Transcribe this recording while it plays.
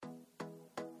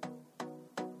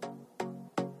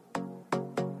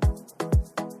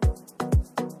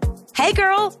Hey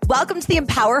girl, welcome to the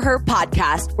Empower Her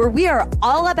podcast, where we are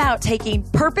all about taking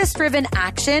purpose-driven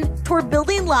action toward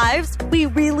building lives we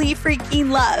really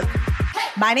freaking love.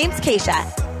 My name's Keisha,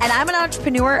 and I'm an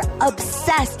entrepreneur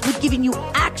obsessed with giving you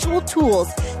actual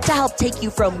tools to help take you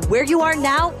from where you are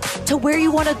now to where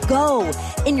you want to go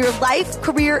in your life,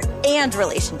 career, and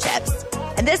relationships.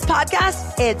 And this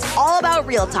podcast, it's all about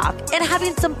real talk and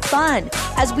having some fun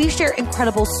as we share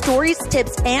incredible stories,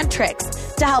 tips, and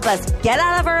tricks to help us get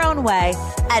out of our own way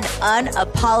and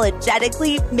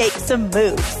unapologetically make some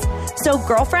moves. So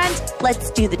girlfriend,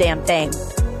 let's do the damn thing.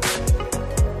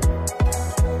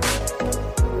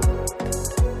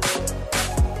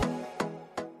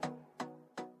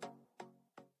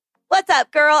 What's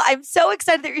up, girl? I'm so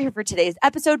excited that you're here for today's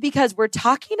episode because we're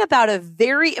talking about a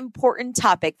very important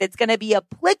topic that's going to be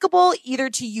applicable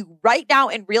either to you right now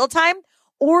in real time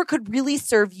or could really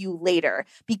serve you later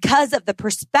because of the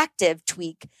perspective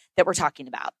tweak that we're talking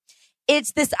about.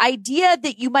 It's this idea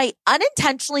that you might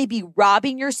unintentionally be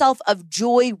robbing yourself of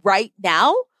joy right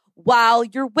now while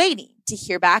you're waiting to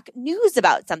hear back news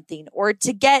about something or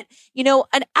to get,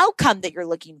 an outcome that you're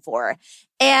looking for.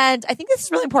 And I think this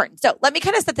is really important. So let me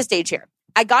kind of set the stage here.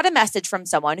 I got a message from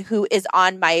someone who is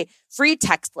on my free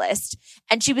text list,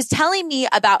 and she was telling me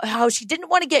about how she didn't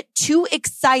want to get too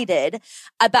excited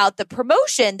about the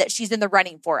promotion that she's in the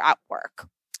running for at work.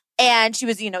 And she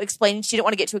was, explaining she didn't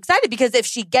want to get too excited because if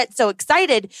she gets so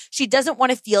excited, she doesn't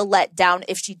want to feel let down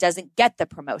if she doesn't get the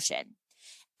promotion.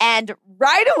 And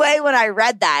right away when I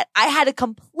read that, I had a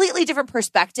completely different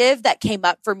perspective that came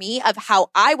up for me of how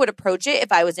I would approach it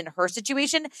if I was in her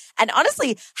situation. And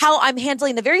honestly, how I'm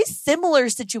handling a very similar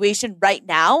situation right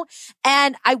now.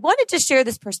 And I wanted to share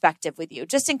this perspective with you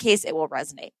just in case it will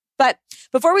resonate. But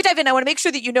before we dive in, I want to make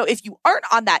sure that you know if you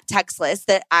aren't on that text list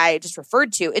that I just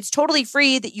referred to, it's totally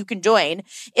free that you can join.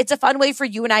 It's a fun way for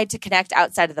you and I to connect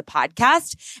outside of the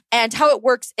podcast. And how it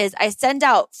works is I send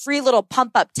out free little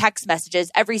pump up text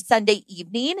messages every Sunday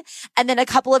evening. And then a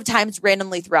couple of times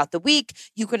randomly throughout the week,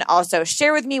 you can also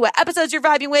share with me what episodes you're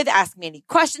vibing with, ask me any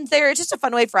questions there. It's just a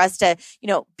fun way for us to,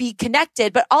 be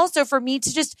connected, but also for me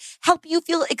to just help you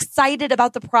feel excited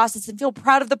about the process and feel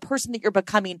proud of the person that you're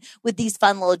becoming with these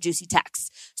fun little juicy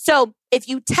texts. So if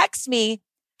you text me,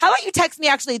 how about you text me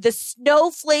actually the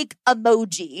snowflake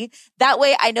emoji? That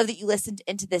way I know that you listened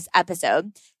into this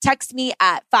episode. Text me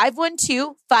at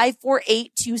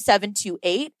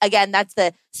 512-548-2728. Again, that's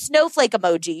the snowflake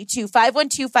emoji to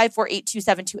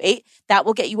 512-548-2728. That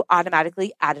will get you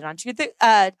automatically added onto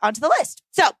the list.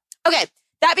 So, okay,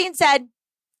 that being said,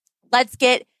 let's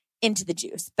get into the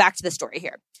juice. Back to the story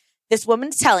here. This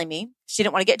woman's telling me she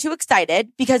didn't want to get too excited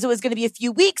because it was going to be a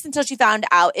few weeks until she found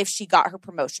out if she got her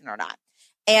promotion or not.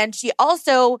 And she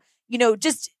also,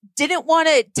 just didn't want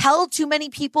to tell too many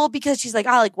people because she's like,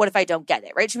 what if I don't get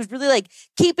it, right? She was really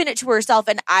keeping it to herself.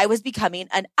 And I was becoming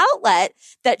an outlet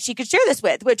that she could share this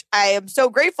with, which I am so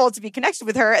grateful to be connected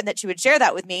with her and that she would share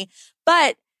that with me.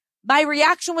 But my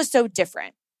reaction was so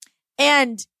different.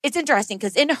 And it's interesting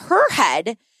because in her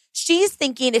head, she's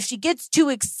thinking if she gets too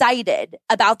excited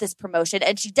about this promotion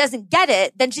and she doesn't get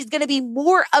it, then she's going to be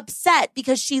more upset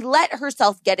because she let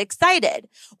herself get excited.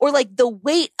 Or the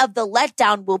weight of the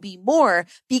letdown will be more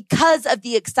because of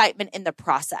the excitement in the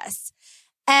process.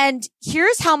 And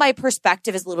here's how my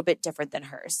perspective is a little bit different than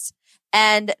hers.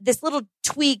 And this little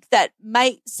tweak that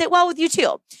might sit well with you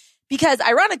too. Because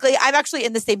ironically, I'm actually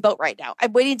in the same boat right now.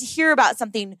 I'm waiting to hear about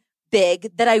something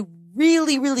big that I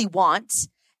really, really want.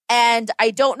 And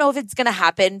I don't know if it's going to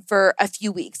happen for a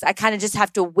few weeks. I kind of just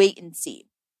have to wait and see.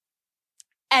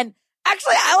 And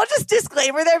actually, I will just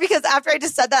disclaimer there because after I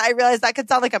just said that, I realized that could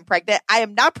sound like I'm pregnant. I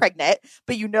am not pregnant,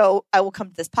 but I will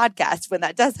come to this podcast when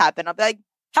that does happen. I'll be like,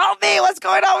 help me, what's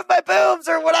going on with my boobs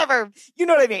or whatever. You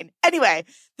know what I mean? Anyway,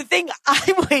 the thing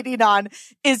I'm waiting on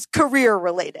is career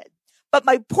related. But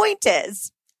my point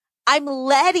is, I'm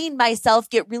letting myself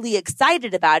get really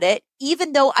excited about it,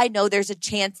 even though I know there's a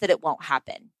chance that it won't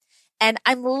happen. And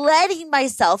I'm letting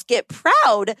myself get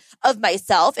proud of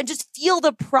myself and just feel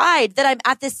the pride that I'm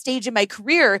at this stage in my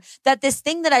career, that this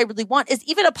thing that I really want is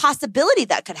even a possibility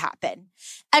that could happen.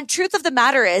 And truth of the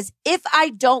matter is, if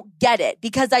I don't get it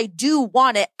because I do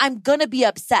want it, I'm going to be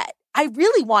upset. I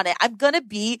really want it. I'm going to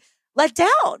be let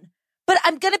down, but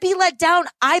I'm going to be let down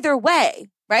either way,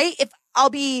 right? If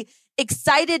I'll be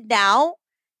excited now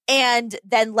and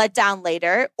then let down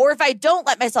later. Or if I don't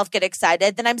let myself get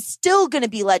excited, then I'm still going to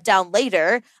be let down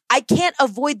later. I can't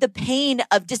avoid the pain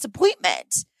of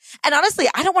disappointment. And honestly,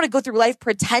 I don't want to go through life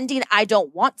pretending I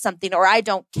don't want something or I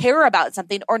don't care about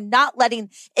something or not letting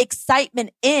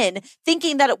excitement in,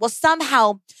 thinking that it will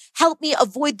somehow help me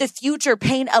avoid the future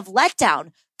pain of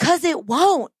letdown, because it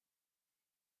won't.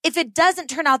 if it doesn't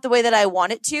turn out the way that I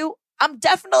want it to, I'm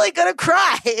definitely going to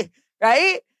cry,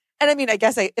 right? And I mean, I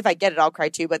guess if I get it, I'll cry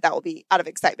too, but that will be out of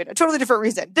excitement. A totally different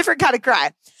reason, different kind of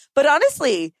cry. But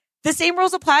honestly, the same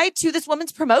rules apply to this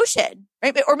woman's promotion,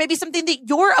 right? Or maybe something that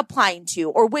you're applying to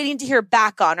or waiting to hear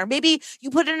back on, or maybe you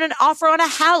put in an offer on a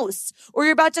house, or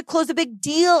you're about to close a big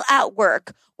deal at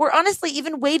work, or honestly,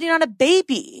 even waiting on a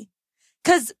baby.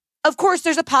 Because of course,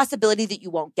 there's a possibility that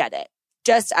you won't get it,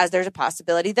 just as there's a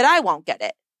possibility that I won't get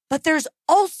it. But there's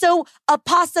also a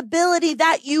possibility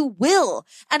that you will,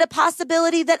 and a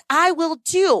possibility that I will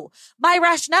too. My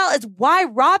rationale is, why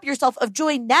rob yourself of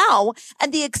joy now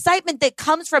and the excitement that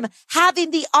comes from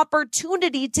having the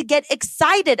opportunity to get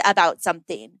excited about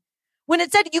something? When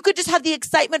instead you could just have the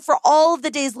excitement for all of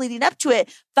the days leading up to it,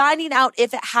 finding out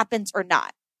if it happens or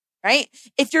not, right?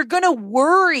 If you're going to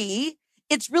worry,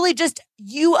 it's really just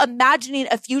you imagining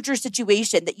a future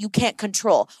situation that you can't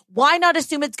control. Why not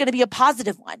assume it's going to be a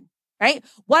positive one, right?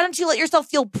 Why don't you let yourself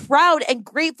feel proud and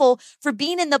grateful for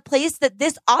being in the place that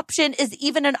this option is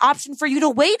even an option for you to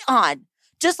wait on?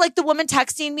 Just like the woman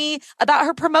texting me about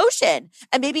her promotion,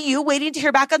 and maybe you waiting to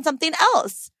hear back on something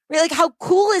else. Right? Like, how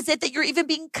cool is it that you're even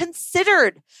being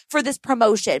considered for this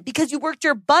promotion because you worked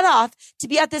your butt off to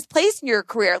be at this place in your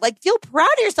career? Like, feel proud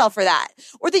of yourself for that.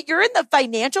 Or that you're in the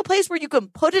financial place where you can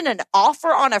put in an offer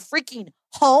on a freaking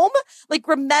home. Like,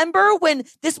 remember when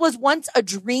this was once a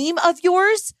dream of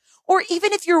yours? Or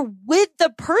even if you're with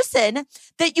the person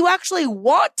that you actually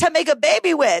want to make a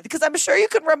baby with, because I'm sure you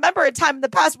can remember a time in the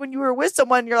past when you were with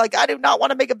someone, you're like, I do not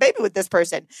want to make a baby with this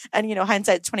person. And, you know,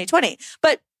 hindsight's 2020.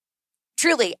 But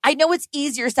truly, I know it's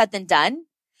easier said than done,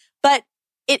 but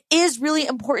it is really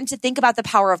important to think about the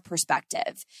power of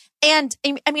perspective. And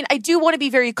I mean, I do want to be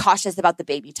very cautious about the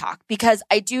baby talk, because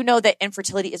I do know that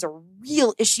infertility is a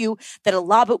real issue that a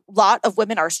lot of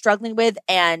women are struggling with.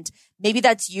 And maybe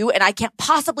that's you. And I can't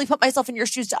possibly put myself in your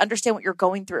shoes to understand what you're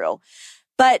going through.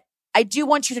 But I do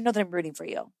want you to know that I'm rooting for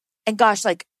you. And gosh,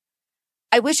 like,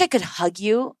 I wish I could hug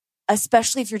you,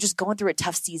 especially if you're just going through a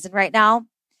tough season right now.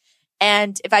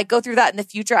 And if I go through that in the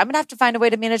future, I'm going to have to find a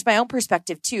way to manage my own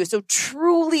perspective too. So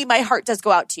truly, my heart does go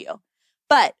out to you.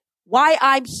 But why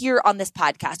I'm here on this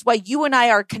podcast, why you and I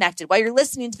are connected, why you're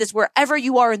listening to this wherever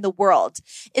you are in the world,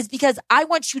 is because I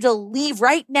want you to leave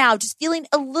right now just feeling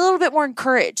a little bit more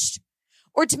encouraged,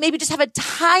 or to maybe just have a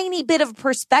tiny bit of a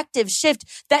perspective shift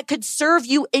that could serve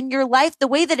you in your life the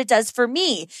way that it does for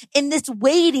me in this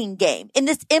waiting game, in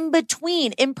this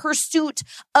in-between, in pursuit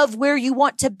of where you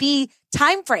want to be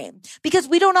time frame. Because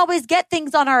we don't always get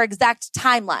things on our exact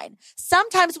timeline.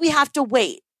 Sometimes we have to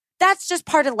wait. That's just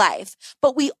part of life.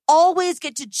 But we always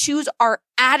get to choose our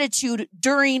attitude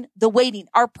during the waiting,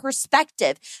 our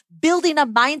perspective, building a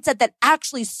mindset that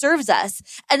actually serves us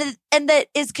and that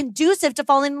is conducive to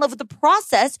falling in love with the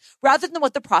process rather than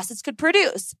what the process could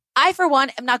produce. I, for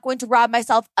one, am not going to rob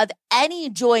myself of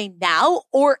any joy now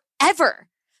or ever,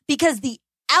 because the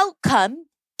outcome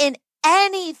in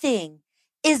anything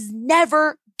is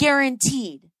never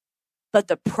guaranteed. But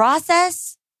the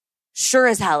process sure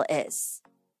as hell is.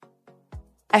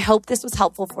 I hope this was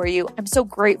helpful for you. I'm so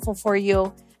grateful for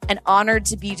you and honored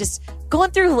to be just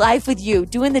going through life with you,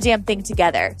 doing the damn thing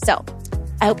together. So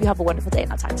I hope you have a wonderful day,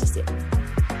 and I'll talk to you soon.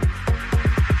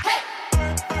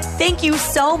 Thank you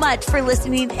so much for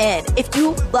listening in. If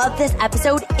you love this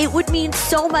episode, it would mean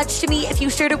so much to me if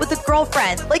you shared it with a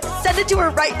girlfriend. Like, send it to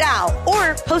her right now,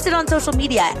 or post it on social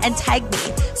media and tag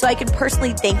me so I can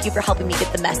personally thank you for helping me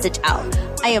get the message out.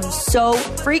 I am so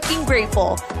freaking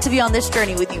grateful to be on this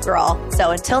journey with you, girl.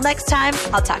 So until next time,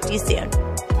 I'll talk to you soon.